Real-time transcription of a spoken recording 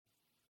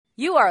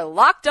You are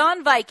Locked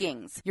On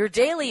Vikings, your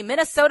daily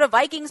Minnesota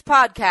Vikings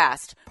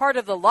podcast, part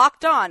of the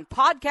Locked On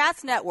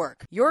Podcast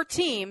Network, your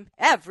team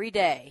every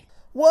day.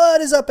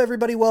 What is up,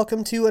 everybody?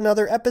 Welcome to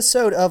another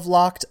episode of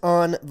Locked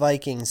On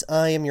Vikings.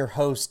 I am your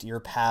host, your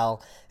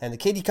pal, and the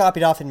kid you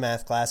copied off in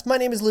math class. My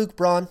name is Luke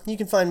Braun. You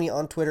can find me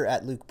on Twitter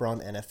at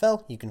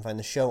LukeBraunNFL. You can find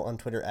the show on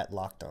Twitter at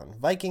Locked On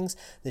Vikings.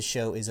 This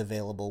show is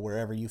available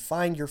wherever you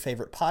find your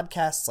favorite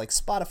podcasts like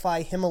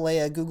Spotify,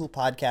 Himalaya, Google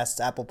Podcasts,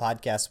 Apple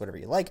Podcasts, whatever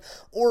you like.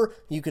 Or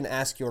you can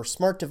ask your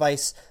smart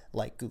device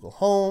like Google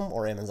Home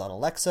or Amazon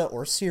Alexa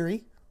or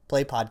Siri,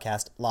 play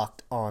podcast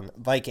Locked On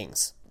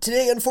Vikings.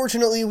 Today,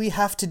 unfortunately, we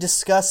have to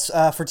discuss,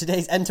 for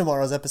today's and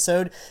tomorrow's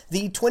episode,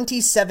 the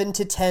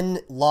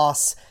 27-10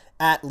 loss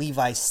at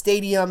Levi's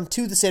Stadium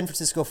to the San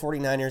Francisco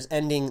 49ers,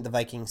 ending the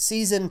Vikings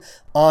season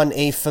on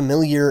a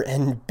familiar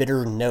and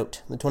bitter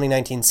note. The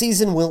 2019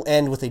 season will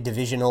end with a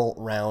divisional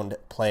round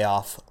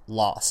playoff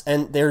loss,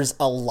 and there's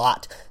a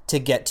lot to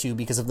get to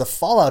because of the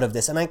fallout of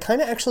this, and I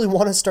kind of actually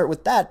want to start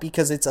with that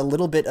because it's a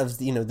little bit of,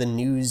 the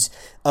news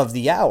of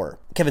the hour.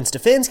 Kevin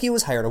Stefanski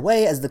was hired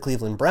away as the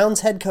Cleveland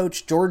Browns head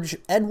coach. George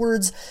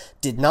Edwards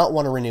did not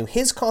want to renew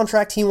his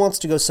contract. He wants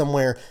to go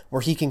somewhere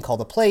where he can call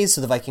the plays,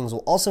 so the Vikings will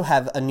also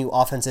have a new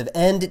offensive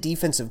and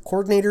defensive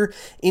coordinator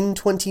in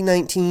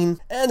 2019,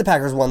 and the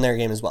Packers won their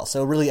game as well,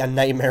 so really a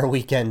nightmare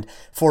weekend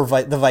for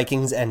the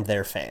Vikings and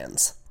their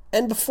fans.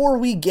 And before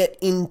we get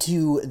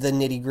into the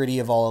nitty-gritty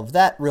of all of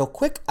that, real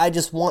quick, I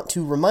just want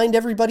to remind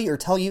everybody, or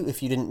tell you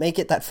if you didn't make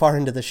it that far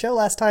into the show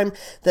last time,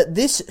 that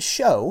this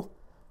show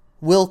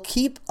will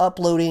keep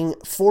uploading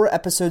 4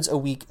 episodes a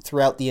week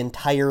throughout the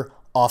entire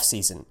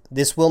offseason.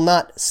 This will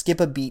not skip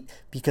a beat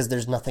because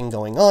there's nothing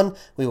going on.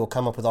 We will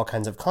come up with all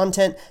kinds of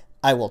content.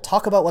 I will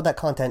talk about what that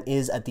content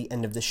is at the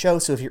end of the show,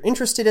 so if you're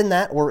interested in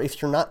that, or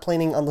if you're not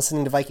planning on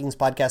listening to Vikings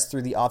podcasts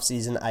through the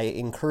offseason, I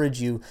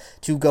encourage you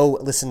to go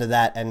listen to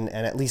that and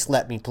at least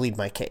let me plead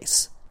my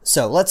case.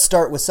 So let's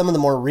start with some of the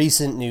more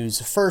recent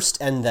news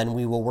first, and then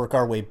we will work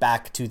our way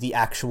back to the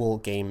actual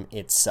game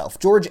itself.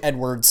 George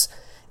Edwards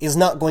is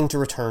not going to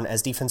return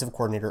as defensive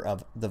coordinator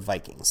of the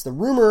Vikings. The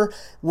rumor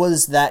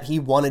was that he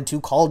wanted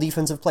to call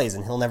defensive plays,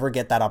 and he'll never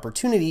get that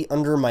opportunity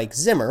under Mike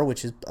Zimmer,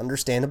 which is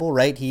understandable,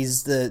 right?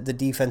 He's the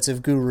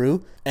defensive guru,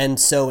 and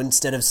so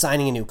instead of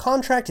signing a new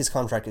contract, his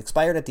contract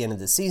expired at the end of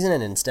the season,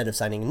 and instead of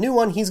signing a new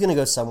one, he's going to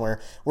go somewhere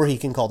where he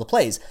can call the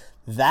plays.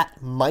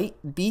 That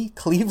might be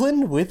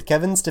Cleveland with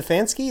Kevin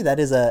Stefanski.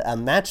 That is a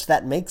match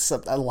that makes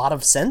a lot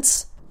of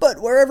sense. But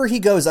wherever he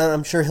goes,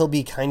 I'm sure he'll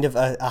be kind of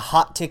a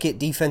hot ticket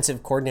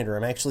defensive coordinator.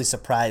 I'm actually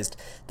surprised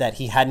that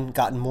he hadn't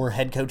gotten more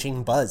head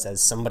coaching buzz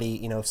as somebody,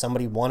 if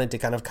somebody wanted to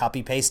kind of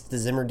copy paste the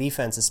Zimmer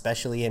defense,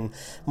 especially in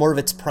more of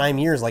its prime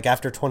years, like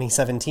after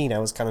 2017, I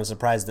was kind of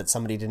surprised that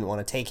somebody didn't want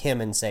to take him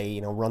and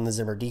say, run the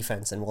Zimmer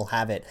defense and we'll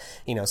have it,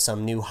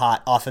 some new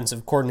hot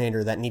offensive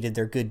coordinator that needed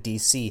their good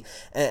DC.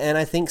 And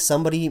I think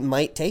somebody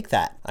might take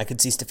that. I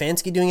could see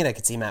Stefanski doing it. I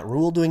could see Matt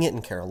Rule doing it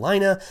in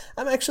Carolina.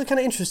 I'm actually kind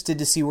of interested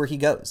to see where he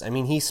goes. I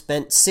mean, he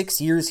spent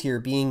 6 years here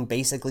being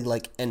basically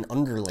like an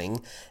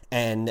underling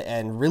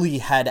and really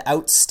had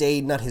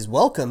outstayed, not his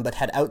welcome, but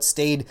had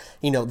outstayed,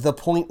 the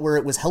point where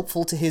it was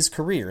helpful to his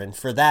career. And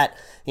for that,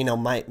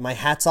 my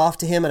hat's off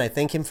to him, and I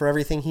thank him for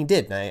everything he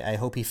did. And I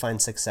hope he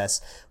finds success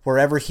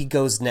wherever he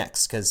goes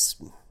next, because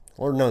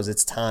Lord knows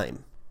it's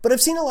time. But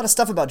I've seen a lot of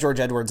stuff about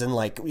George Edwards and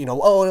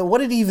what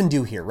did he even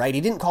do here, right?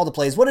 He didn't call the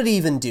plays. What did he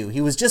even do?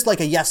 He was just like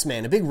a yes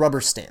man, a big rubber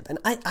stamp. And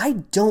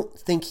I don't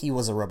think he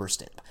was a rubber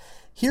stamp.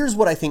 Here's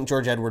what I think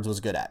George Edwards was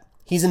good at.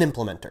 He's an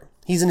implementer.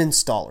 He's an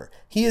installer.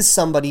 He is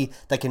somebody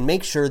that can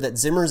make sure that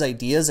Zimmer's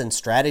ideas and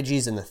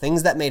strategies and the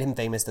things that made him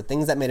famous, the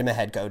things that made him a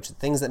head coach, the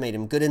things that made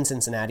him good in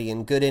Cincinnati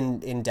and good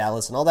in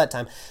Dallas and all that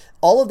time,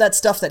 all of that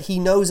stuff that he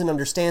knows and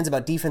understands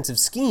about defensive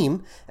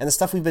scheme and the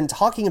stuff we've been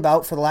talking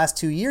about for the last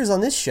 2 years on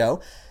this show,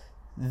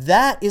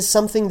 that is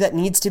something that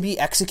needs to be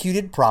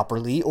executed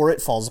properly or it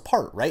falls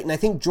apart, right? And I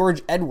think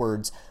George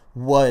Edwards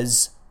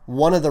was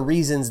one of the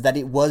reasons that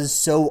it was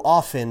so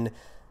often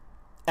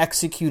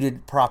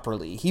executed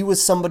properly. He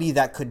was somebody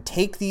that could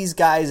take these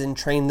guys and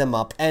train them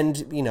up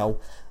and,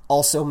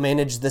 also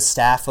manage the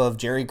staff of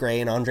Jerry Gray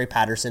and Andre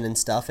Patterson and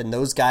stuff, and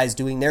those guys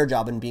doing their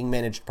job and being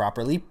managed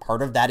properly.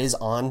 Part of that is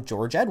on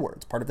George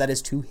Edwards. Part of that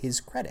is to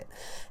his credit.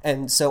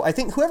 And so I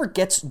think whoever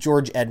gets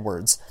George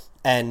Edwards,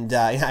 and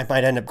I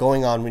might end up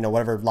going on,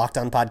 whatever Locked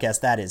On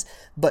podcast that is,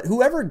 but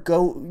whoever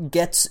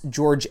gets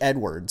George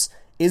Edwards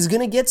is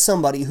going to get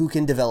somebody who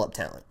can develop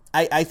talent.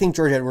 I think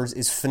George Edwards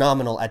is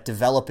phenomenal at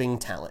developing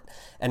talent,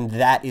 and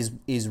that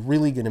is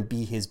really going to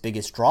be his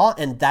biggest draw,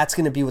 and that's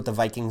going to be what the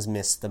Vikings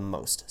miss the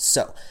most.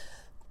 So,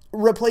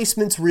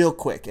 replacements real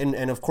quick, and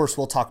of course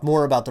we'll talk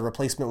more about the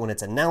replacement when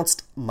it's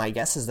announced. My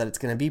guess is that it's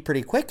going to be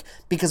pretty quick,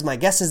 because my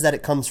guess is that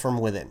it comes from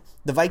within.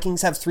 The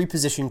Vikings have 3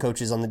 position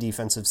coaches on the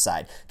defensive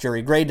side.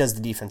 Jerry Gray does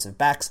the defensive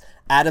backs,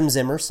 Adam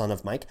Zimmer, son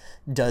of Mike,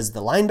 does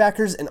the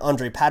linebackers, and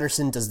Andre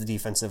Patterson does the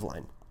defensive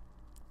line.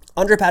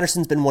 Andre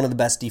Patterson's been one of the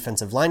best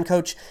defensive line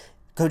coach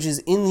coaches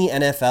in the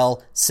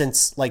NFL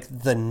since like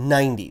the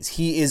 90s.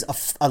 He is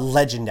a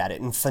legend at it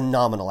and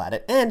phenomenal at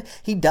it. And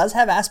he does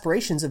have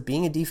aspirations of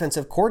being a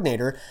defensive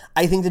coordinator.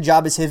 I think the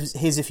job is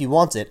his if he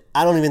wants it.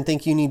 I don't even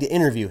think you need to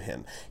interview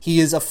him. He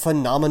is a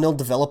phenomenal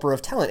developer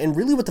of talent. And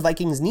really what the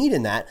Vikings need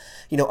in that,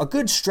 a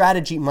good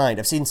strategy mind.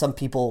 I've seen some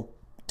people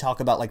talk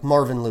about like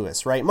Marvin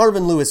Lewis, right?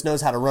 Marvin Lewis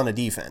knows how to run a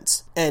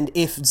defense. And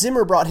if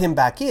Zimmer brought him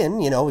back in,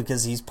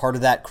 because he's part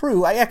of that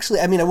crew, I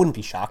wouldn't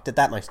be shocked at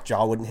that. My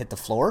jaw wouldn't hit the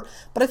floor.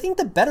 But I think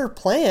the better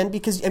plan,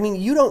 because,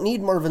 you don't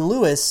need Marvin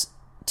Lewis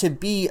to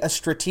be a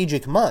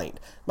strategic mind.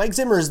 Mike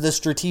Zimmer is the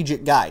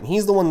strategic guy, and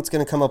he's the one that's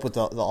going to come up with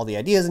all the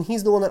ideas, and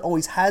he's the one that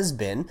always has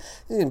been.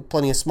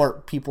 Plenty of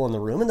smart people in the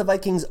room, and the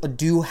Vikings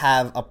do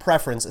have a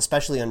preference,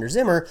 especially under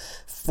Zimmer,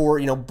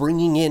 for,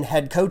 bringing in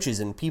head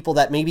coaches and people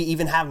that maybe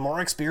even have more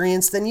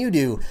experience than you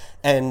do,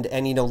 and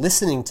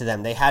listening to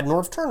them. They had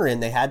Norv Turner in,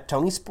 they had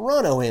Tony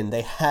Sperano in,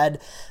 they had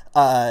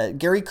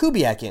Gary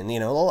Kubiak in,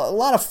 a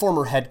lot of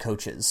former head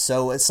coaches.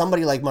 So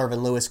somebody like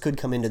Marvin Lewis could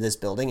come into this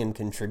building and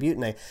contribute,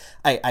 and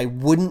I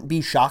wouldn't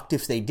be shocked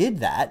if they did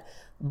that.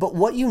 But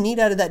what you need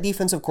out of that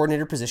defensive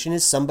coordinator position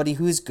is somebody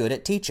who is good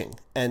at teaching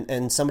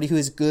and somebody who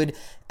is good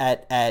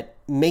at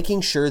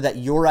making sure that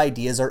your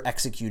ideas are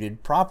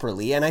executed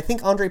properly. And I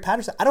think Andre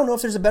Patterson, I don't know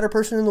if there's a better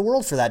person in the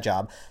world for that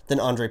job than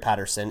Andre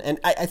Patterson. And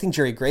I think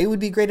Jerry Gray would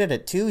be great at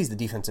it too. He's the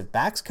defensive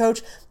backs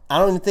coach. I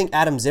don't even think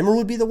Adam Zimmer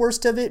would be the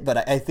worst of it,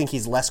 but I think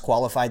he's less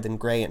qualified than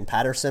Gray and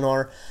Patterson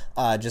are,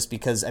 just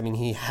because,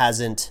 he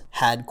hasn't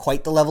had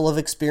quite the level of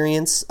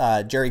experience.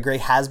 Jerry Gray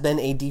has been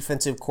a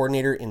defensive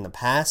coordinator in the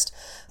past.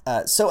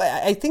 So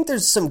I think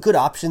there's some good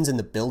options in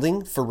the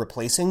building for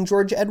replacing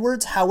George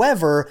Edwards.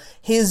 However,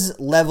 his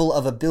level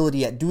of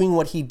ability at doing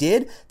what he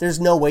did, there's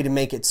no way to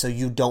make it so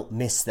you don't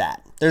miss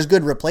that. There's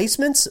good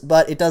replacements,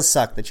 but it does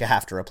suck that you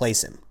have to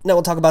replace him. Now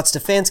we'll talk about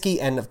Stefanski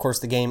and, of course,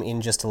 the game in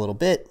just a little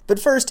bit. But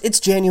first, it's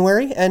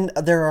January, and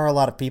there are a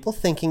lot of people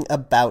thinking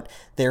about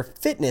their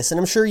fitness, and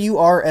I'm sure you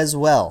are as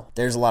well.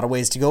 There's a lot of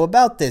ways to go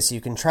about this. You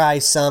can try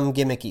some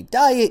gimmicky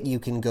diet, you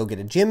can go get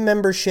a gym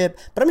membership,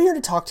 but I'm here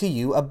to talk to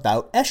you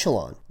about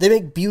Echelon. They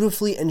make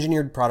beautifully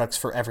engineered products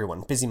for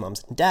everyone. Busy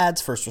moms and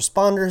dads, first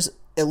responders,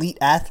 elite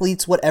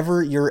athletes,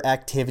 whatever your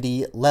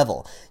activity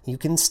level. You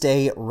can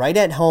stay right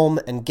at home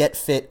and get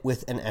fit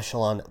with an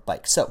Echelon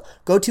bike. So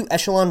go to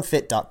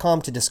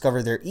echelonfit.com to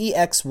discover their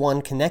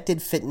EX1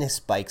 connected fitness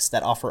bikes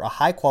that offer a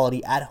high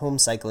quality at-home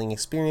cycling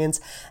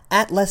experience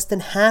at less than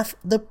half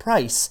the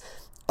price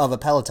of a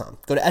Peloton.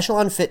 Go to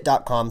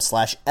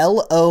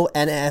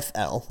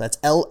echelonfit.com/LONFL, that's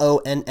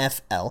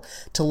LONFL,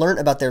 to learn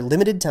about their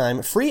limited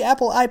time free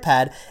Apple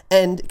iPad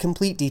and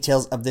complete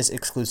details of this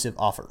exclusive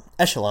offer.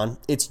 Echelon,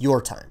 it's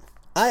your time.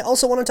 I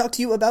also want to talk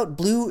to you about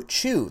Blue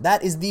Chew.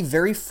 That is the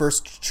very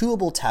first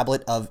chewable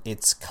tablet of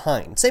its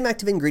kind. Same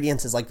active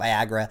ingredients as like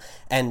Viagra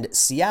and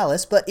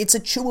Cialis, but it's a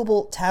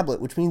chewable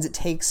tablet, which means it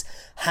takes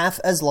half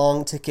as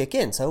long to kick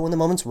in. So when the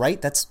moment's right,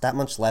 that's that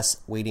much less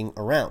waiting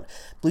around.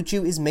 Blue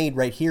Chew is made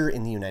right here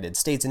in the United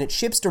States, and it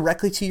ships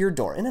directly to your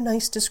door in a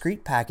nice,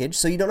 discreet package,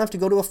 so you don't have to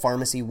go to a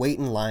pharmacy, wait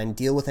in line,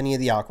 deal with any of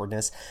the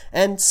awkwardness,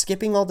 and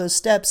skipping all those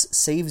steps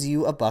saves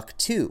you $1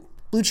 too.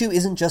 Blue Chew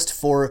isn't just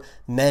for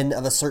men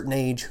of a certain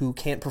age who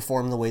can't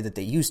perform the way that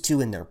they used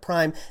to in their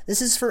prime.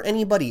 This is for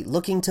anybody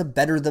looking to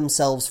better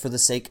themselves for the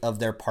sake of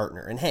their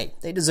partner. And hey,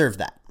 they deserve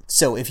that.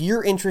 So if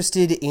you're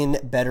interested in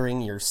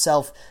bettering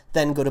yourself,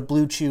 then go to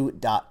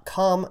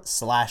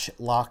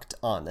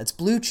bluechew.com/lockedon. That's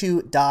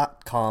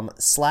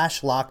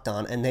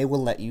bluechew.com/lockedon, and they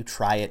will let you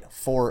try it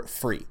for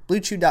free.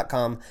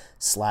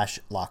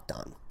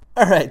 bluechew.com/lockedon.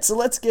 All right, so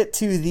let's get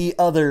to the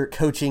other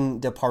coaching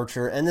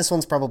departure, and this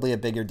one's probably a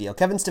bigger deal.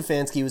 Kevin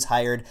Stefanski was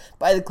hired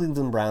by the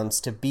Cleveland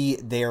Browns to be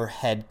their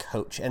head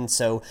coach, and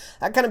so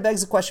that kind of begs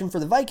the question for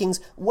the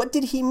Vikings, what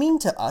did he mean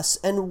to us,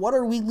 and what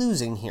are we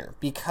losing here?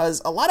 Because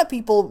a lot of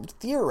people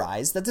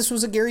theorize that this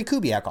was a Gary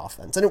Kubiak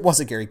offense, and it was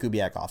a Gary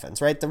Kubiak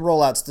offense, right? The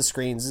rollouts, the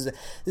screens,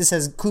 this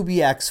has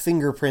Kubiak's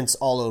fingerprints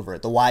all over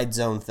it, the wide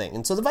zone thing,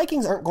 and so the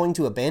Vikings aren't going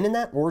to abandon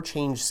that or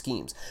change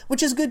schemes,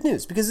 which is good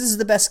news, because this is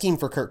the best scheme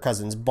for Kirk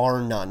Cousins,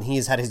 bar none. He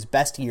has had his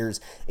best years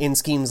in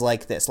schemes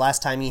like this.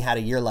 Last time he had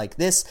a year like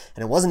this,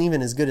 and it wasn't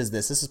even as good as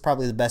this. This is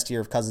probably the best year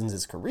of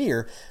Cousins'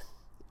 career.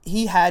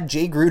 He had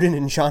Jay Gruden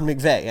and Sean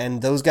McVay,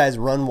 and those guys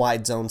run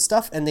wide zone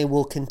stuff, and they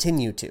will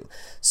continue to.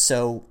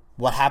 So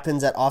what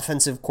happens at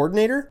offensive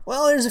coordinator?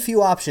 Well, there's a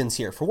few options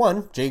here. For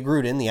one, Jay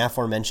Gruden, the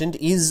aforementioned,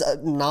 is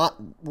not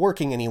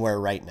working anywhere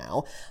right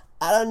now.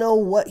 I don't know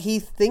what he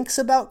thinks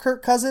about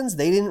Kirk Cousins.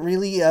 They didn't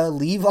really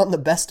leave on the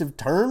best of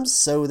terms,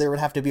 so there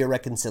would have to be a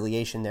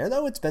reconciliation there,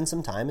 though it's been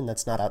some time, and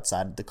that's not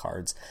outside the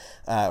cards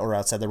or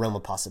outside the realm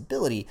of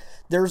possibility.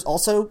 There's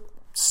also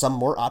some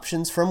more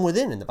options from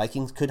within, and the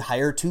Vikings could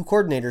hire 2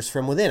 coordinators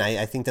from within.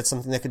 I think that's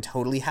something that could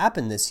totally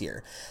happen this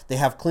year. They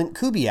have Clint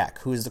Kubiak,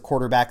 who is the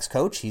quarterback's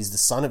coach. He's the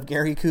son of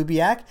Gary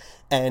Kubiak,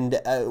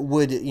 and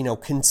would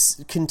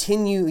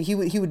continue. He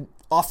would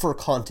offer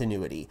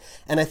continuity.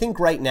 And I think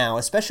right now,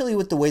 especially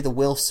with the way the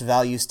Wilfs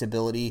value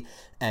stability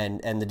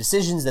and the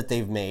decisions that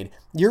they've made,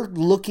 you're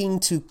looking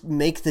to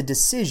make the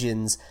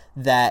decisions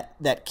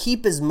that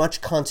keep as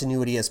much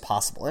continuity as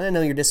possible. And I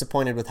know you're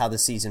disappointed with how the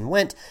season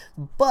went,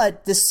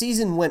 but this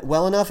season went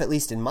well enough, at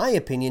least in my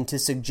opinion, to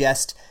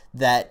suggest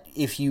that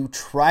if you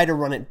try to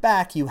run it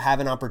back, you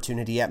have an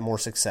opportunity at more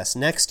success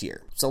next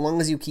year, so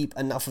long as you keep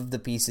enough of the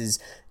pieces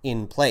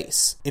in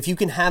place. If you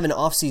can have an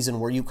offseason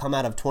where you come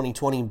out of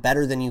 2020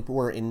 better than you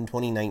were in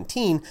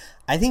 2019,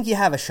 I think you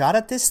have a shot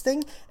at this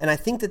thing, and I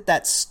think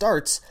that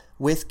starts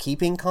with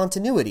keeping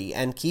continuity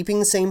and keeping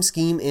the same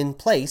scheme in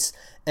place.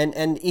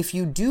 And if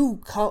you do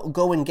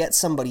go and get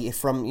somebody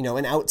from,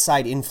 an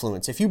outside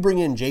influence, if you bring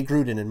in Jay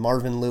Gruden and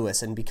Marvin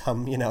Lewis and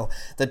become,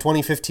 the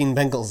 2015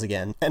 Bengals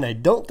again, and I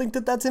don't think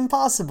that that's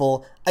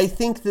impossible, I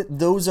think that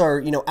those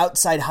are,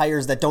 outside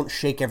hires that don't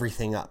shake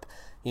everything up.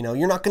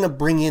 You're not going to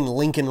bring in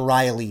Lincoln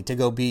Riley to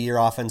go be your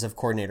offensive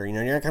coordinator.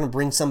 You're not going to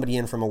bring somebody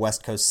in from a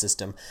West Coast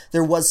system.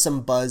 There was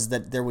some buzz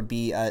that there would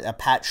be a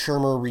Pat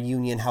Shurmur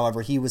reunion.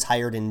 However, he was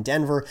hired in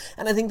Denver,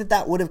 and I think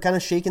that would have kind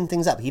of shaken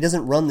things up. He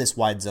doesn't run this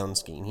wide zone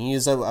scheme. He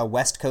is a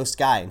West Coast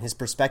guy, and his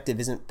perspective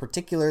isn't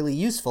particularly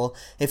useful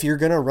if you're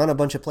going to run a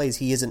bunch of plays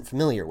he isn't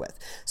familiar with.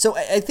 So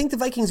I think the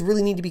Vikings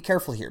really need to be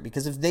careful here,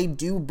 because if they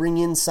do bring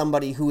in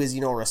somebody who is,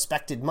 a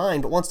respected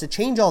mind but wants to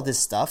change all this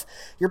stuff,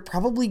 you're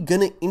probably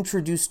going to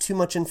introduce too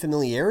much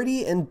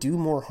unfamiliarity and do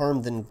more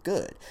harm than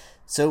good.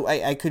 So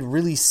I could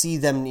really see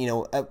them,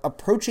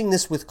 approaching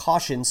this with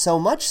caution, so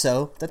much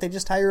so that they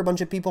just hire a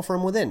bunch of people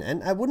from within,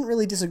 and I wouldn't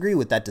really disagree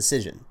with that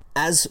decision.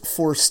 As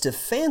for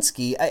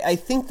Stefanski, I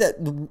think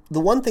that the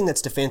one thing that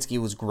Stefanski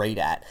was great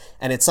at,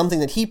 and it's something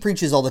that he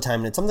preaches all the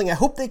time, and it's something I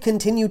hope they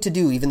continue to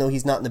do even though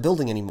he's not in the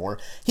building anymore,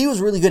 he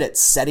was really good at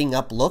setting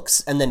up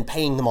looks and then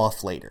paying them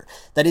off later.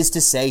 That is to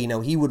say,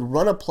 he would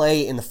run a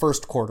play in the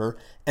first quarter,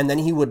 and then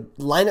he would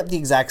line up the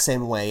exact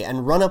same way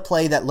and run a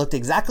play that looked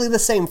exactly the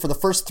same for the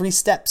first 3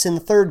 steps in the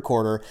third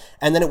quarter,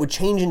 and then it would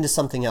change into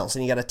something else,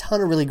 and he got a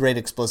ton of really great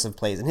explosive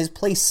plays, and his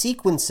play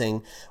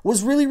sequencing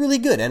was really, really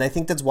good, and I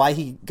think that's why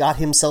he got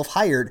himself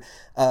hired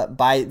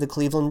by the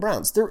Cleveland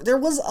Browns. There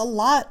was a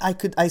lot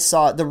I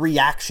saw the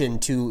reaction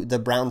to the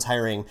Browns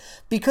hiring,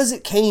 because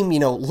it came,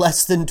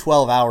 less than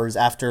 12 hours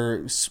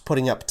after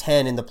putting up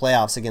 10 in the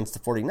playoffs against the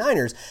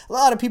 49ers. A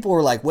lot of people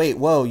were like, wait,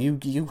 whoa,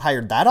 you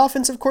hired that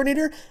offensive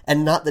coordinator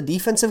and not the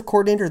defensive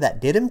coordinator that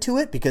did him to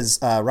it, because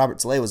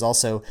Robert Saleh was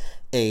also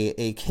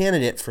a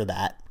candidate for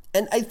that.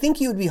 And I think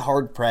you would be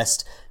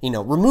hard-pressed,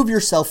 remove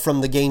yourself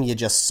from the game you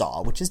just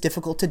saw, which is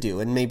difficult to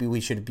do, and maybe we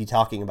should be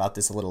talking about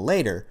this a little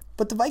later.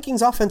 But the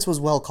Vikings offense was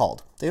well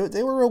called.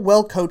 They were a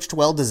well-coached,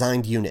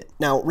 well-designed unit.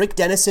 Now, Rick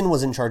Dennison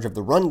was in charge of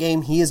the run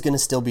game. He is going to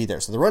still be there.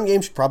 So the run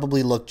game should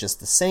probably look just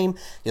the same.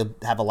 You'll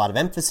have a lot of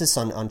emphasis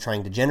on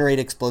trying to generate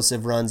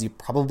explosive runs. You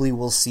probably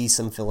will see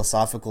some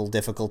philosophical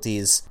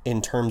difficulties in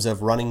terms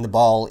of running the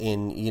ball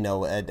in,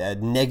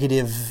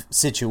 negative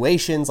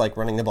situations, like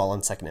running the ball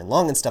on 2nd and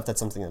long and stuff. That's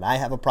something that I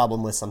have a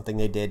problem with, something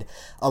they did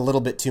a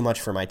little bit too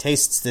much for my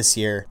tastes this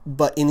year.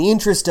 But in the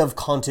interest of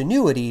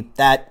continuity,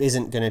 that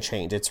isn't going to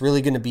change. It's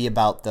really going to be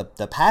about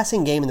the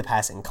passing game and the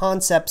passing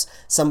concepts,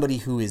 somebody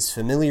who is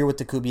familiar with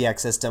the Kubiak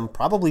system,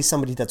 probably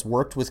somebody that's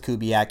worked with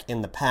Kubiak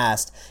in the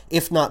past,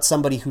 if not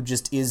somebody who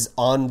just is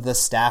on the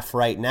staff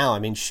right now. I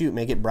mean, shoot,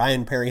 make it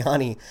Brian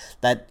Periani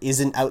that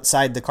isn't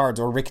outside the cards,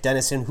 or Rick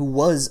Dennison, who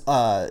was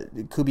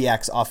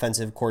Kubiak's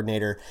offensive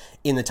coordinator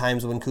in the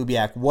times when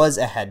Kubiak was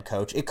a head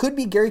coach. It could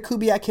be Gary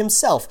Kubiak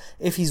himself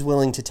if he's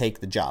willing to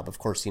take the job. Of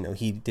course,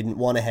 he didn't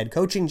want a head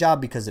coaching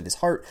job because of his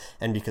heart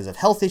and because of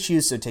health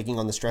issues, so taking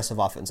on the stress of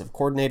offensive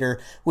coordinator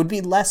would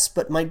be less,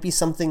 but might be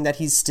something that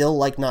he's still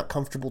not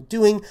comfortable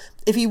doing.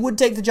 If he would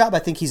take the job, I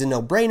think he's a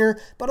no-brainer,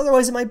 but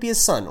otherwise it might be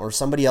his son or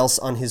somebody else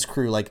on his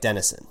crew like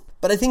Dennison.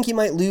 But I think he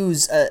might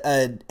lose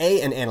an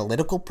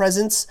analytical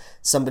presence,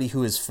 somebody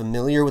who is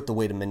familiar with the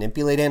way to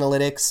manipulate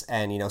analytics,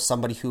 and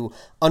somebody who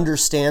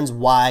understands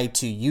why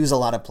to use a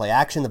lot of play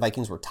action. The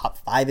Vikings were top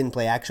 5 in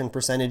play action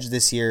percentage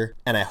this year,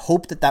 and I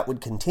hope that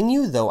would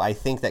continue, though I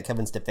think that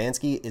Kevin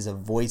Stefanski is a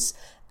voice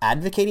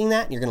advocating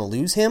that, and you're going to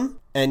lose him,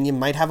 and you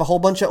might have a whole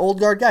bunch of old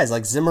guard guys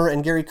like Zimmer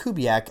and Gary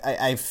Kubiak.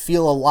 I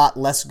feel a lot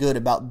less good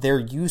about their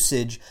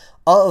usage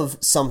of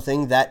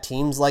something that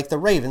teams like the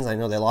Ravens, I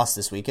know they lost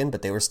this weekend,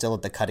 but they were still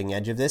at the cutting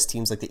edge of this.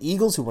 Teams like the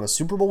Eagles, who won a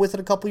Super Bowl with it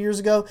a couple years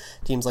ago.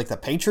 Teams like the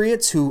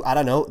Patriots, who, I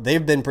don't know,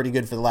 they've been pretty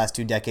good for the last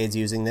 2 decades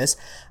using this.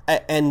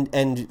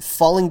 And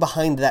falling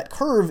behind that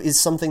curve is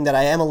something that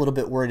I am a little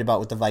bit worried about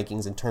with the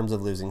Vikings in terms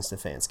of losing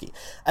Stefanski.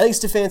 I think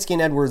Stefanski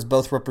and Edwards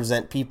both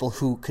represent people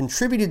who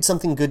contributed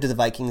something good to the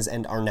Vikings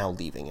and are now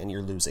leaving, and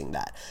you're losing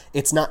that.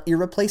 It's not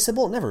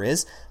irreplaceable, it never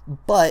is,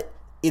 but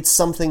it's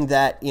something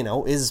that,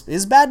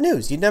 is bad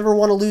news. You'd never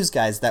want to lose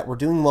guys that were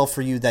doing well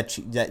for you that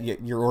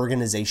your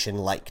organization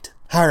liked.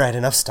 All right,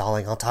 enough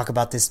stalling. I'll talk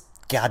about this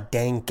god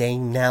dang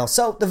game now.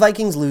 So the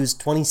Vikings lose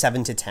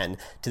 27-10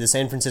 to the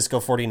San Francisco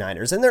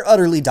 49ers, and they're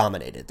utterly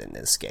dominated in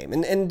this game.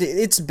 And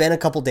it's been a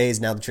couple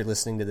days now that you're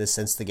listening to this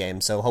since the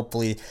game, so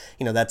hopefully,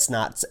 that's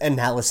not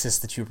analysis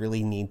that you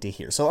really need to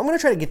hear. So I'm going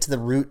to try to get to the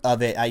root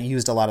of it. I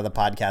used a lot of the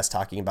podcast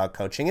talking about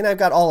coaching, and I've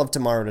got all of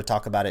tomorrow to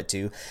talk about it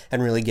too,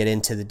 and really get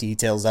into the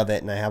details of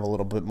it, and I have a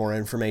little bit more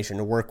information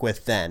to work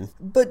with then.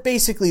 But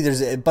basically,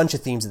 there's a bunch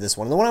of themes of this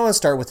one. And the one I want to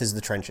start with is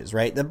the trenches,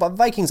 right? The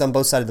Vikings on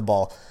both sides of the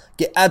ball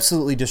get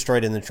absolutely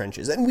destroyed in the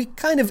trenches. And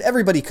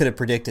everybody could have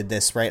predicted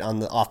this, right, on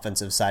the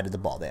offensive side of the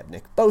ball. They have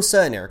Nick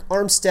Bosa and Eric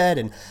Armstead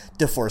and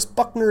DeForest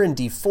Buckner and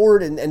Dee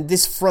Ford, and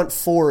this front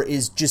four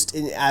is just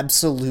an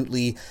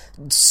absolutely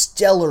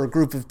stellar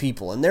group of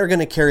people, and they're going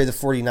to carry the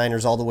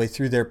 49ers all the way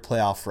through their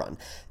playoff run.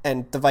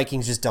 And the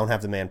Vikings just don't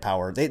have the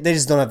manpower. They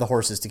just don't have the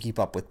horses to keep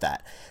up with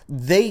that.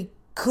 They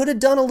could have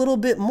done a little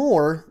bit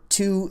more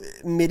to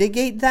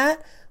mitigate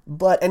that.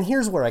 And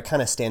here's where I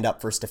kind of stand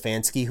up for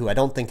Stefanski, who I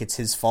don't think it's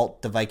his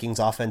fault the Vikings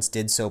offense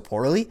did so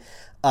poorly.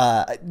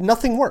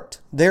 Nothing worked.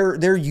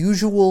 Their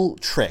usual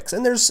tricks,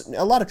 and there's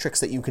a lot of tricks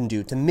that you can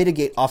do to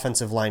mitigate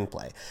offensive line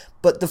play,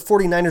 but the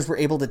 49ers were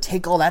able to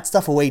take all that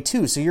stuff away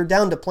too, so you're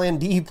down to plan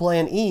D,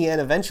 plan E,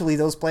 and eventually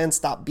those plans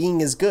stop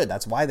being as good.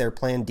 That's why they're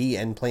plan D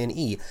and plan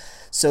E.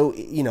 So,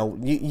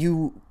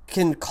 you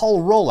can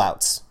call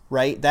rollouts,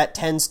 right? That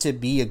tends to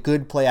be a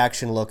good play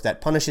action look that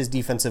punishes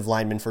defensive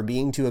linemen for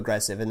being too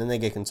aggressive, and then they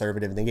get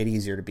conservative and they get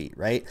easier to beat,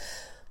 right?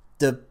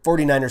 The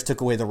 49ers took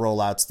away the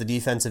rollouts. The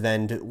defensive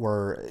end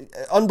were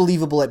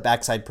unbelievable at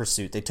backside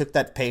pursuit. They took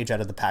that page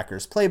out of the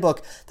Packers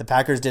playbook. The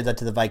Packers did that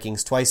to the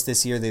Vikings twice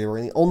this year. They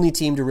were the only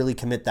team to really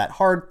commit that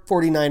hard.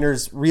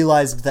 49ers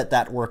realized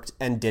that worked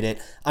and did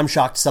it. I'm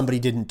shocked somebody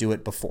didn't do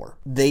it before.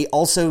 They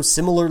also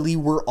similarly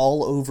were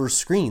all over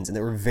screens, and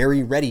they were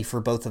very ready for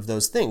both of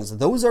those things.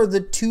 Those are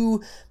the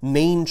two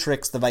main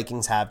tricks the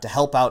Vikings have to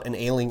help out an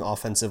ailing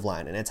offensive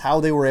line, and it's how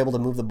they were able to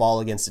move the ball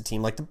against a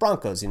team like the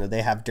Broncos.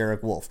 They have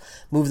Derek Wolfe.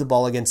 Move the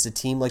ball against a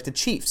team like the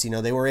Chiefs.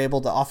 They were able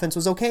to, offense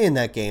was okay in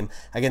that game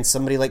against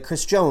somebody like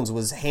Chris Jones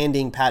was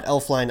handing Pat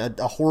Elflein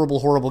a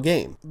horrible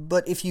game.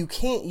 But if you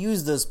can't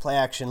use those play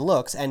action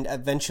looks, and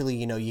eventually,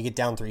 you get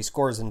down 3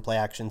 scores and play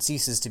action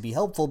ceases to be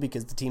helpful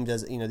because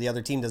the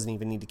other team doesn't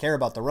even need to care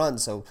about the run,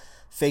 so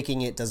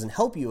faking it doesn't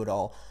help you at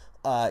all.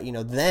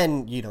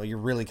 Then you're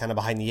really kind of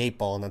behind the 8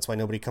 ball, and that's why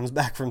nobody comes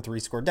back from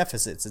 3-score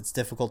deficits. It's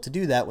difficult to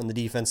do that when the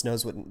defense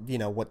knows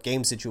what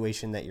game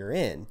situation that you're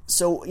in.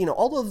 So,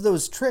 all of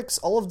those tricks,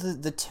 all of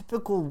the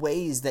typical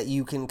ways that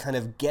you can kind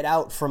of get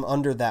out from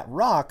under that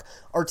rock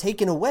are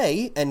taken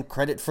away, and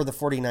credit for the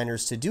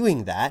 49ers to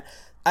doing that.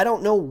 I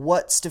don't know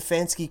what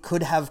Stefanski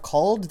could have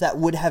called that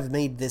would have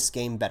made this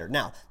game better.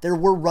 Now, there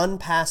were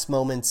run-pass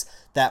moments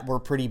that were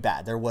pretty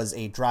bad. There was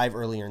a drive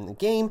earlier in the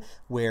game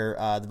where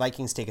the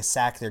Vikings take a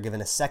sack. They're given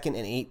a 2nd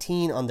and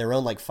 18 on their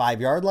own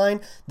 5-yard line.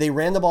 They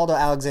ran the ball to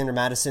Alexander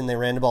Mattison. They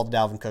ran the ball to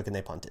Dalvin Cook, and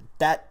they punted.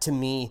 That, to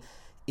me,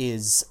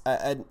 is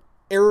an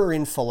error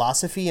in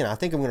philosophy, and I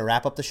think I'm going to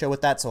wrap up the show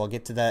with that, so I'll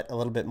get to that a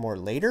little bit more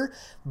later,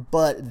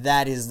 but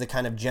that is the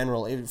kind of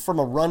general, from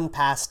a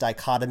run-pass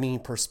dichotomy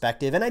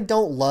perspective, and I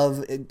don't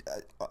love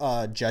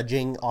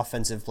judging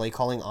offensive play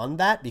calling on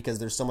that because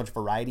there's so much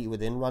variety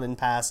within run and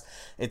pass.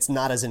 It's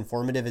not as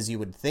informative as you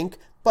would think,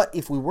 but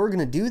if we were going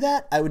to do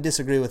that, I would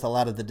disagree with a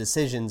lot of the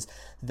decisions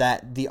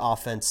that the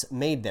offense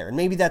made there, and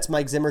maybe that's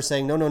Mike Zimmer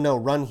saying, no,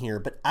 run here,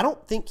 but I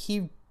don't think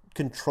he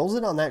controls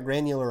it on that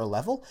granular a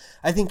level.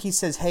 I think he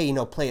says, hey,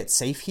 play it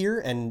safe here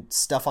and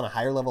stuff on a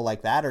higher level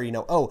like that, or,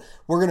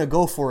 we're going to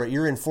go for it.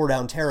 You're in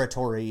 4-down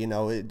territory,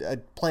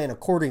 plan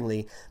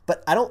accordingly.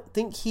 But I don't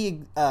think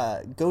he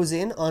goes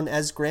in on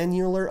as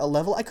granular a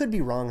level. I could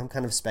be wrong. I'm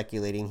kind of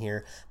speculating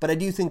here, but I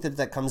do think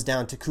that comes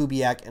down to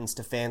Kubiak and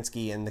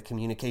Stefanski and the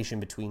communication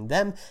between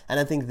them, and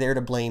I think they're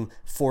to blame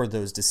for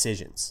those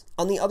decisions.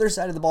 On the other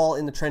side of the ball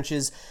in the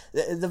trenches,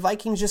 the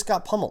Vikings just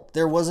got pummeled.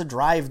 There was a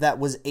drive that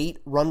was 8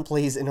 run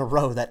plays in a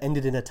row that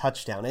ended in a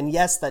touchdown. And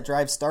yes, that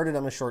drive started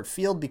on a short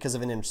field because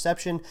of an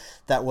interception.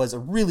 That was a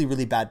really,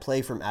 really bad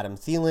play from Adam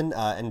Thielen.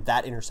 And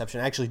that interception,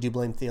 I actually do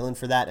blame Thielen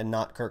for that and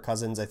not Kirk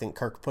Cousins. I think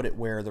Kirk put it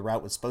where the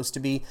route was supposed to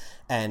be.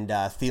 And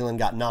Thielen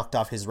got knocked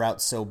off his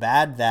route so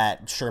bad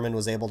that Sherman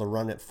was able to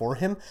run it for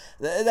him.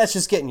 That's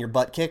just getting your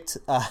butt kicked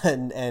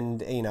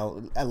and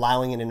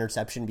allowing an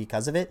interception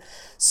because of it.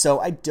 So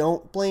I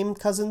don't blame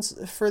Cousins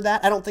for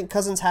that. I don't think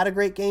Cousins had a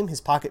great game.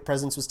 His pocket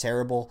presence was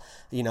terrible.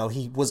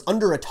 He was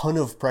under a ton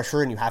of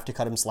pressure, and you have to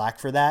cut him slack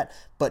for that,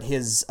 but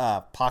his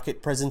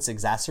pocket presence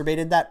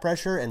exacerbated that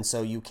pressure, and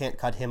so you can't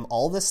cut him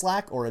all the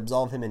slack or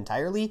absolve him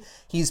entirely.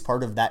 He's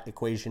part of that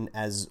equation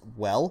as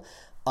well.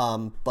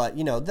 But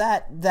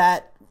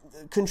that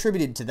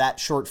contributed to that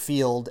short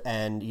field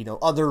and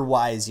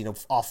otherwise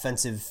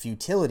offensive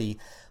futility.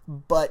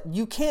 But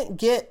you can't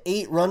get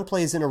 8 run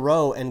plays in a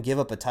row and give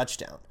up a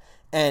touchdown.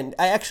 And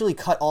I actually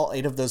cut all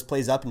 8 of those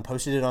plays up and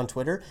posted it on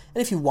Twitter.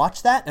 And if you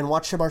watch that and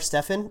watch Shamar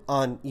Stephen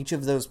on each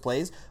of those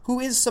plays, who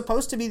is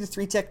supposed to be the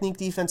 3-technique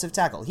defensive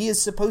tackle, he is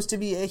supposed to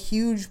be a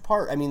huge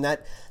part. I mean,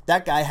 that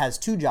guy has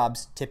 2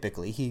 jobs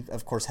typically. He,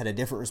 of course, had a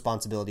different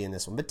responsibility in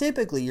this one. But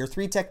typically, your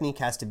 3-technique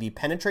has to be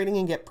penetrating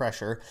and get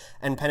pressure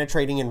and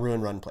penetrating and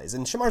ruin run plays.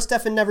 And Shamar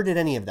Stephen never did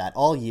any of that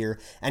all year.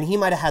 And he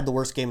might have had the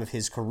worst game of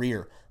his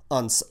career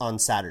on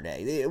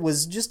Saturday. It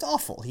was just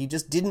awful. He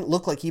just didn't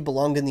look like he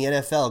belonged in the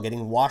NFL,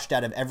 getting washed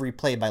out of every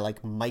play by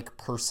like Mike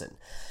Person.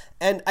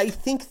 And I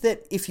think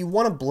that if you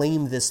want to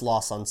blame this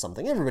loss on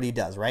something, everybody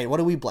does, right? What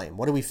do we blame?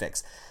 What do we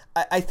fix?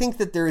 I think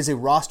that there is a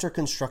roster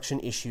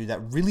construction issue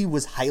that really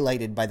was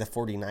highlighted by the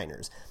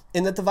 49ers,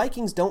 in that the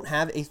Vikings don't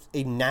have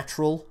a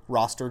natural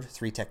rostered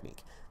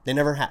 3-technique. They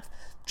never have.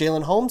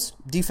 Jalen Holmes,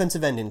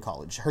 defensive end in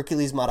college.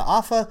 Hercules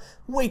Mataafa,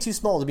 way too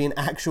small to be an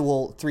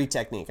actual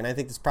 3-technique, and I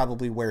think that's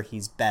probably where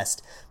he's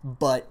best.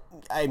 But,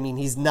 I mean,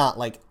 he's not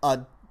like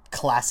a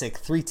classic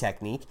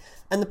 3-technique.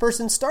 And the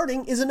person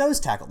starting is a nose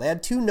tackle. They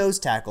had 2 nose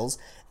tackles,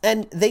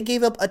 and they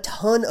gave up a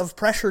ton of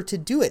pressure to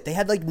do it. They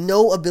had like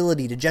no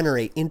ability to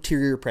generate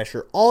interior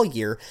pressure all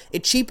year.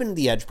 It cheapened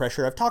the edge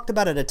pressure. I've talked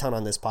about it a ton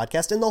on this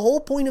podcast, and the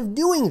whole point of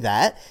doing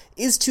that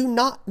is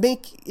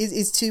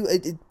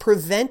to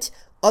prevent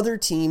other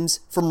teams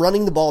from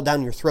running the ball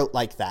down your throat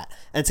like that.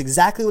 And it's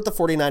exactly what the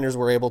 49ers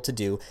were able to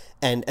do.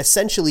 And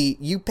essentially,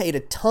 you paid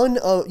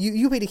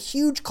you paid a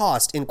huge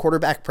cost in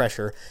quarterback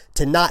pressure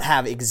to not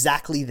have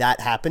exactly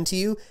that happen to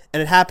you.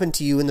 And it happened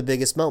to you in the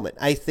biggest moment.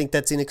 I think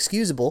that's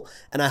inexcusable.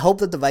 And I hope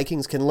that the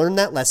Vikings can learn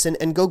that lesson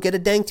and go get a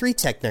dang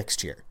 3-tech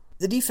next year.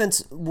 The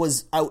defense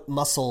was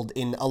out-muscled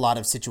in a lot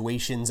of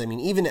situations. I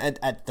mean, even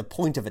at the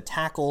point of a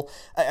tackle,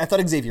 I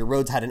thought Xavier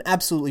Rhodes had an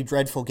absolutely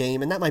dreadful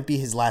game, and that might be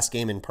his last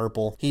game in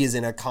purple. He is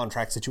in a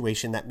contract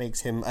situation that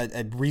makes him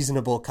a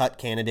reasonable cut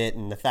candidate,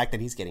 and the fact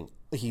that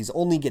he's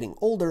only getting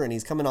older and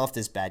he's coming off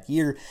this bad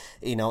year,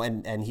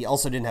 and he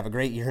also didn't have a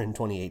great year in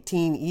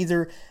 2018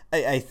 either.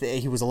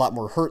 He was a lot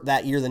more hurt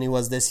that year than he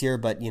was this year,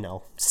 but,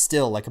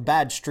 still, like a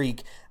bad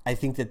streak. I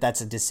think that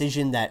that's a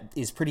decision that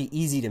is pretty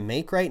easy to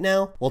make right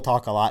now. We'll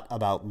talk a lot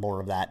about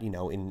more of that,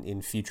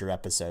 in future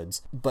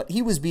episodes. But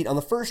he was beat on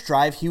the first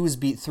drive. He was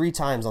beat 3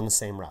 times on the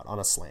same route, on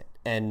a slant.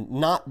 And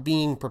not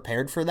being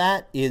prepared for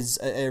that is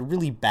a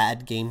really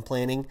bad game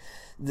planning.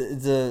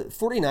 The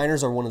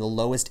 49ers are one of the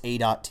lowest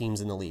ADOT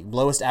teams in the league,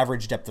 lowest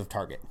average depth of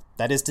target.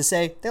 That is to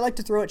say, they like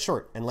to throw it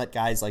short and let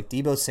guys like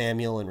Deebo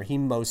Samuel and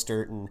Raheem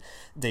Mostert, and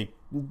they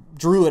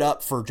drew it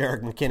up for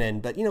Jerick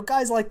McKinnon, but,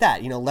 guys like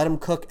that, let them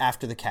cook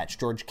after the catch.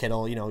 George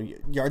Kittle,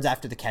 yards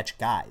after the catch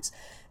guys.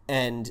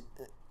 And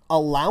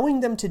allowing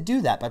them to do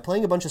that by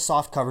playing a bunch of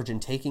soft coverage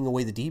and taking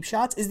away the deep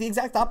shots is the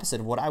exact opposite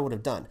of what I would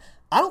have done.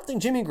 I don't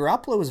think Jimmy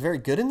Garoppolo was very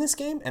good in this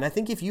game, and I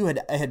think if you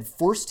had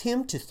forced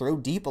him to throw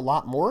deep a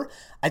lot more,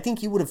 I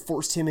think you would have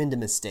forced him into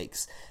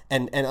mistakes.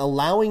 And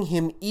allowing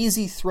him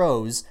easy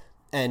throws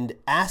and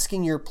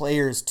asking your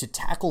players to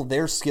tackle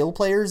their skill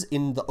players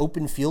in the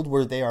open field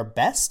where they are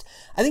best,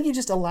 I think you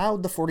just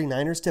allowed the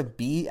 49ers to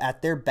be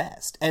at their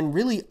best. And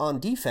really, on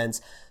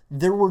defense,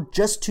 there were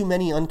just too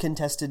many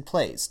uncontested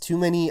plays, too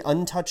many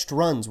untouched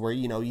runs where,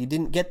 you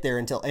didn't get there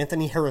until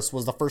Anthony Harris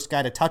was the first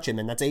guy to touch him,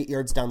 and that's 8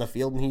 yards down the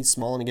field, and he's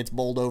small and he gets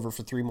bowled over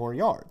for 3 more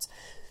yards.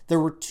 There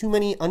were too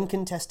many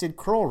uncontested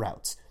curl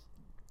routes.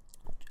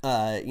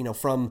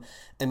 From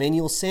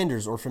Emmanuel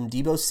Sanders or from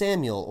Deebo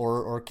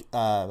Samuel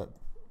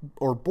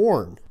or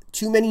Bourne.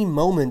 Too many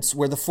moments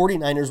where the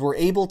 49ers were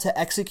able to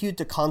execute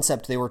the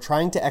concept they were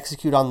trying to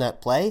execute on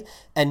that play,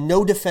 and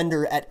no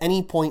defender at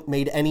any point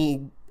made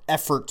any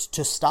effort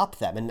to stop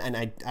them.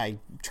 And I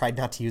tried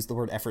not to use the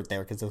word effort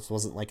there because this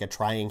wasn't like a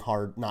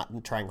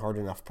not trying hard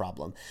enough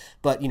problem.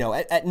 But,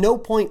 at no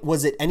point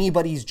was it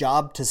anybody's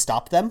job to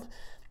stop them,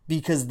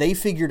 because they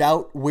figured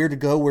out where to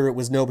go where it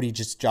was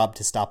nobody's job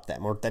to stop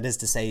them. Or that is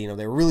to say,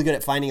 they were really good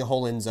at finding a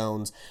hole in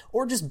zones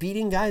or just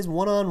beating guys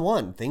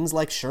one-on-one. Things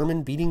like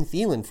Sherman beating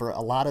Thielen for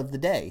a lot of the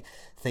day.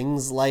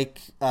 Things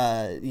like,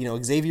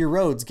 Xavier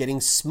Rhodes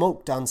getting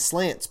smoked on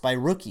slants by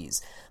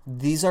rookies.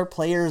 These are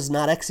players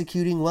not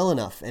executing well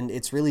enough, and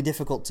it's really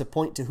difficult to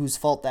point to whose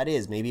fault that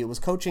is. Maybe it was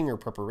coaching or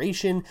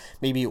preparation.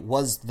 Maybe it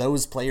was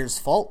those players'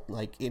 fault,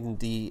 like in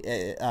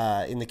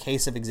the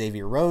case of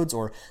Xavier Rhodes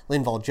or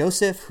Linval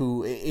Joseph,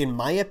 who, in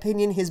my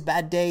opinion, his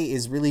bad day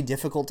is really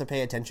difficult to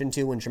pay attention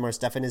to when Shamar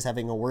Stephen is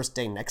having a worse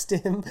day next to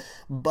him.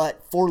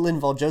 But for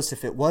Linval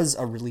Joseph, it was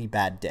a really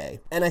bad day.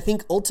 And I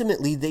think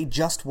ultimately they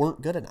just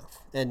weren't good enough.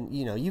 And,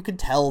 you could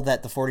tell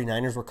that the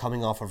 49ers were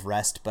coming off of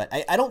rest, but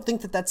I don't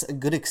think that that's a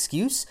good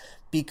excuse,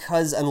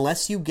 because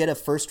unless you get a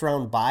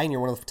first-round bye and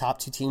you're one of the top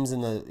 2 teams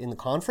in the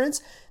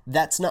conference,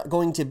 that's not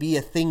going to be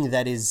a thing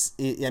that is,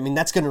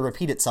 that's going to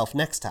repeat itself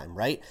next time,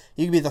 right?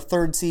 You could be the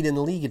 3rd seed in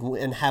the league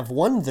and have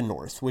won the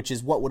North, which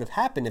is what would have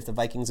happened if the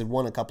Vikings had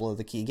won a couple of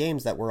the key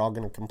games that we're all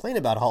going to complain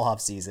about all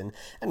offseason,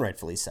 and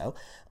rightfully so.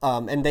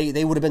 And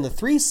they would have been the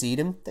 3 seed,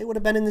 and they would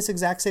have been in this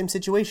exact same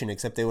situation,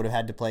 except they would have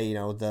had to play,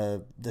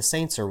 the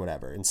Saints or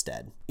whatever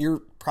instead.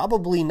 You're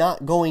probably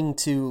not going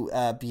to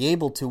be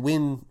able to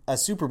win a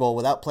Super Bowl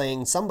without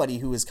playing somebody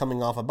who is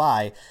coming off a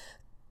bye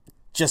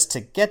just to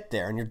get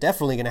there. And you're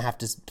definitely going to have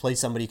to play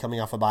somebody coming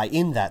off a bye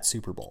in that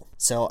Super Bowl.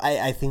 So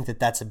I think that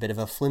that's a bit of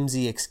a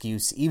flimsy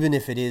excuse. Even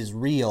if it is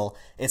real,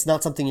 it's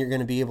not something you're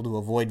going to be able to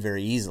avoid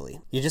very easily.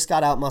 You just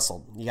got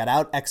out-muscled. You got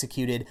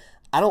out-executed.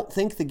 I don't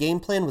think the game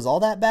plan was all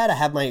that bad. I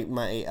have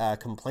my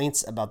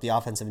complaints about the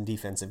offensive and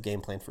defensive game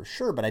plan for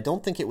sure, but I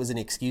don't think it was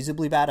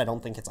inexcusably bad. I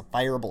don't think it's a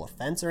fireable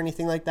offense or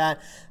anything like that.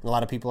 And a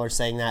lot of people are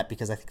saying that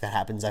because I think that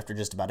happens after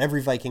just about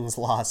every Vikings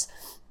loss.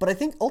 But I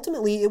think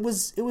ultimately it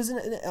was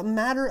a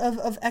matter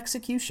of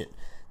execution.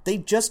 They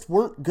just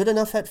weren't good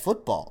enough at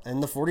football,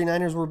 and the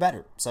 49ers were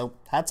better. So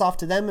hats off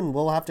to them, and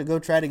we'll have to go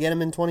try to get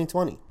them in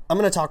 2020. I'm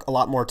going to talk a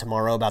lot more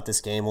tomorrow about this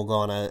game. We'll go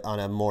on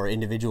a more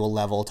individual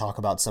level, talk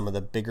about some of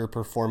the bigger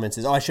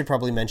performances. Oh, I should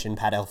probably mention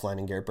Pat Elflein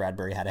and Garrett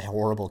Bradbury had a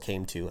horrible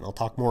game too, and I'll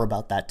talk more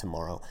about that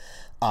tomorrow.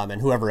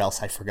 And whoever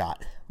else I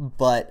forgot.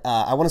 But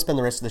I want to spend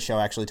the rest of the show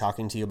actually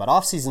talking to you about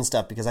off-season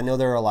stuff because I know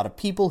there are a lot of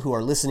people who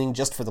are listening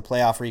just for the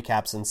playoff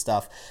recaps and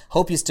stuff.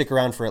 Hope you stick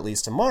around for at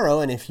least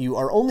tomorrow, and if you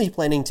are only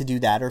planning to do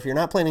that, or if you're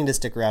not planning to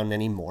stick around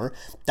anymore,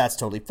 that's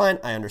totally fine.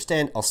 I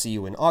understand. I'll see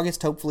you in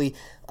August, hopefully.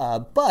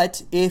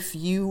 But if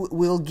you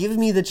will give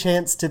me the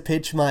chance to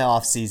pitch my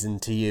off-season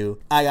to you,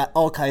 I got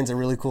all kinds of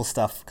really cool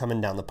stuff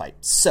coming down the pipe.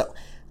 So,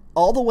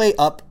 all the way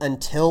up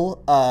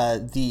until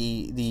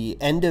the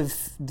end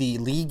of the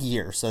league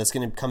year, so it's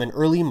going to come in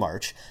early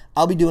March,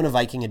 I'll be doing a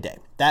Viking a day.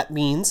 That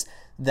means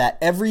that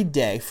every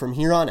day from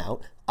here on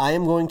out, I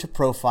am going to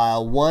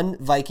profile one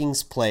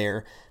Vikings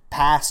player,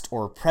 past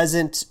or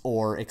present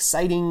or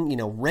exciting,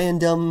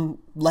 random,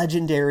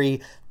 legendary,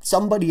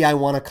 somebody I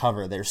want to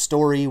cover, their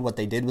story, what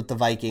they did with the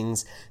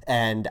Vikings,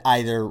 and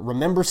either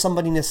remember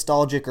somebody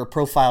nostalgic or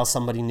profile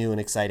somebody new and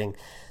exciting.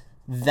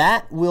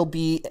 That will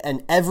be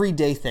an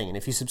everyday thing, and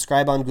if you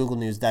subscribe on Google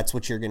News, that's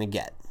what you're going to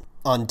get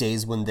on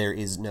days when there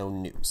is no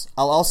news.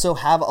 I'll also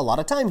have a lot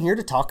of time here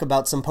to talk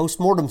about some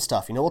post-mortem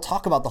stuff. We'll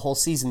talk about the whole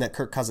season that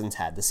Kirk Cousins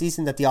had, the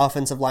season that the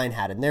offensive line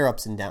had and their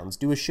ups and downs,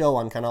 do a show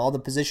on kind of all the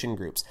position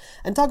groups,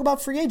 and talk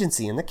about free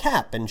agency and the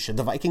cap, and should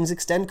the Vikings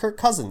extend Kirk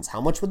Cousins?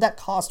 How much would that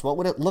cost? What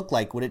would it look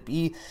like? Would it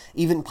be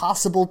even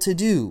possible to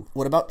do?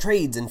 What about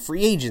trades and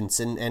free agents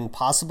and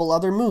possible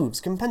other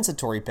moves,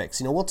 compensatory picks?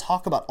 We'll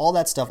talk about all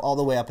that stuff all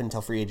the way up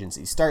until free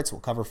agency starts.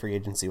 We'll cover free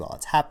agency while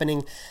it's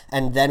happening,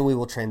 and then we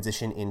will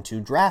transition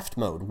into draft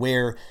mode,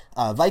 where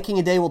Viking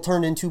a day will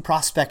turn into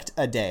prospect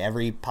a day.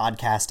 Every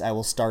podcast I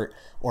will start,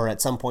 or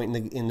at some point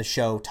in the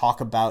show,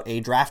 talk about a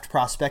draft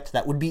prospect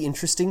that would be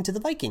interesting to the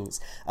Vikings.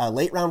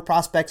 Late round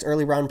prospects,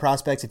 early round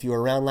prospects. If you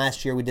were around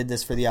last year, we did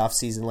this for the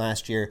offseason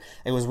last year.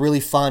 It was really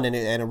fun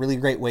and a really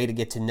great way to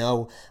get to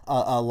know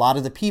a lot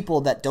of the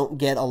people that don't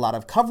get a lot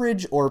of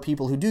coverage, or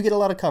people who do get a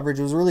lot of coverage.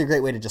 It was a really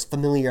great way to just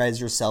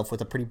familiarize yourself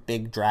with a pretty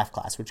big draft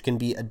class, which can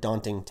be a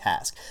daunting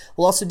task.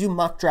 We'll also do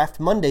mock draft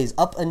Mondays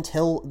up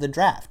until the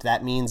draft.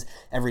 That means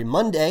every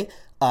Monday,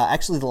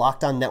 actually the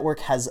Locked On Network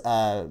has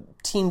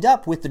teamed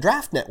up with the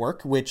Draft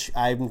Network, which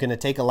I'm going to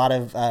take a lot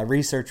of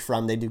research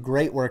from. They do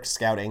great work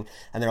scouting,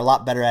 and they're a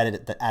lot better at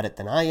it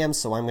than I am,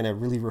 so I'm going to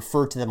really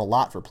refer to them a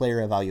lot for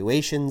player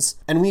evaluations.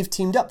 And we've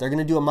teamed up. They're going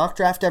to do a mock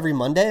draft every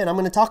Monday, and I'm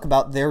going to talk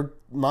about their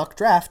mock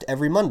draft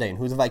every Monday and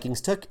who the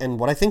Vikings took and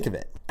what I think of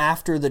it.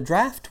 After the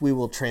draft, we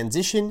will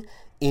transition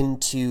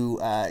into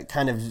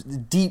kind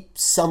of deep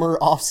summer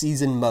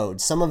off-season mode.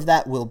 Some of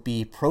that will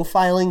be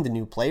profiling the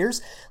new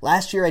players.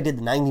 Last year I did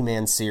the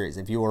 90-man series.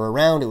 If you were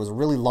around, it was a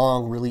really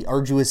long, really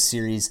arduous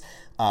series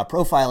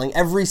profiling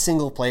every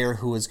single player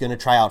who was going to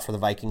try out for the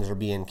Vikings or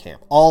be in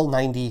camp. All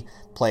 90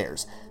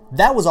 players.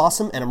 That was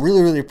awesome, and I'm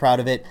really, really proud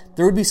of it.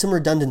 There would be some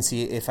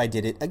redundancy if I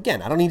did it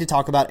again. I don't need to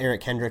talk about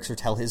Eric Kendricks or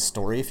tell his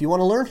story. If you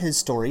want to learn his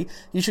story,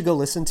 you should go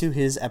listen to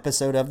his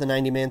episode of the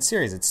 90-Man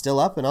series. It's still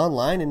up and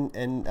online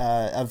and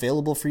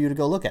available for you to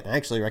go look at. I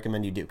actually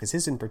recommend you do, because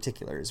his in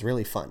particular is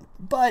really fun.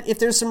 But if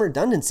there's some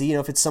redundancy,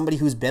 if it's somebody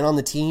who's been on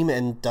the team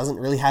and doesn't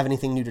really have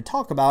anything new to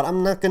talk about,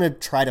 I'm not going to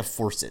try to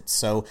force it.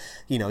 So,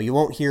 you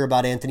won't hear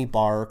about Anthony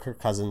Barr or Kirk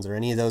Cousins or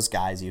any of those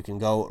guys. You can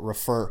go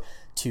refer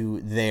to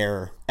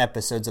their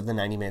episodes of the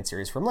 90-Man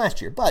series from last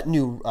year. But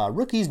new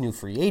rookies, new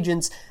free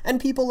agents, and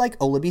people like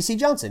Olabisi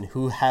Johnson,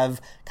 who have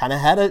kind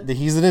of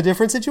he's in a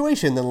different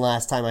situation than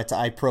last time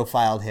I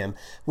profiled him.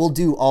 We'll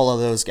do all of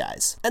those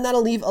guys. And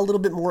that'll leave a little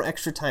bit more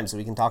extra time so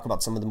we can talk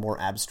about some of the more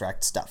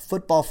abstract stuff.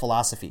 Football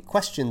philosophy,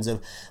 questions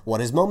of what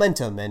is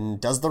momentum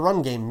and does the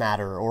run game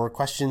matter, or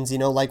questions,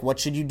 like what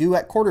should you do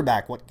at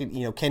quarterback? What,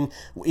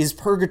 is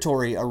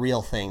purgatory a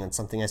real thing? That's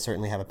something I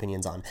certainly have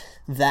opinions on.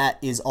 That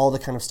is all the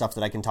kind of stuff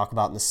that I can talk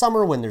about in the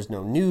summer when there's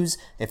no news.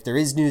 If there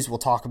is news, we'll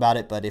talk about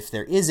it, but if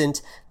there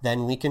isn't,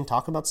 then we can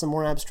talk about some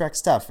more abstract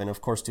stuff, and of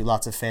course do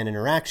lots of fan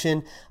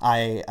interaction.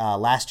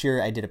 Last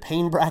year I did a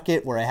pain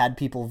bracket where I had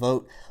people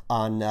vote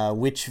on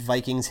which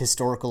Vikings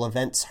historical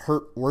events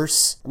hurt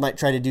worse. I might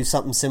try to do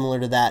something similar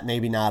to that,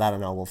 maybe not, I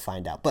don't know, we'll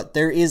find out. But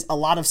there is a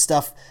lot of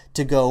stuff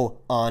to go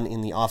on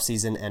in the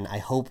offseason, and I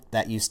hope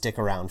that you stick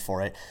around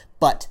for it.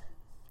 But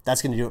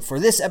that's going to do it for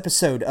this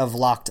episode of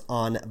Locked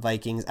On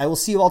Vikings. I will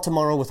see you all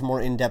tomorrow with a more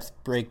in-depth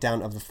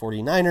breakdown of the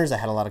 49ers. I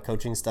had a lot of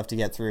coaching stuff to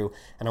get through,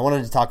 and I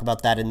wanted to talk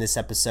about that in this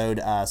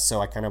episode, so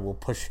I kind of will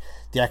push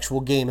the actual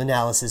game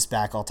analysis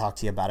back. I'll talk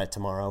to you about it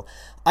tomorrow.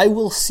 I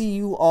will see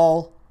you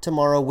all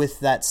tomorrow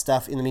with that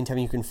stuff. In the meantime,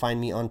 you can find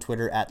me on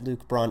Twitter at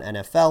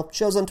LukeBraunNFL.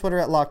 Show's on Twitter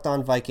at Locked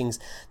On Vikings.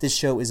 This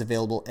show is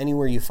available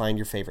anywhere you find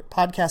your favorite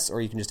podcasts,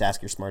 or you can just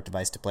ask your smart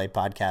device to play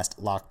podcast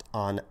Locked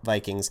On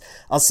Vikings.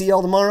 I'll see you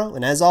all tomorrow,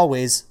 and as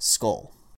always, Skol.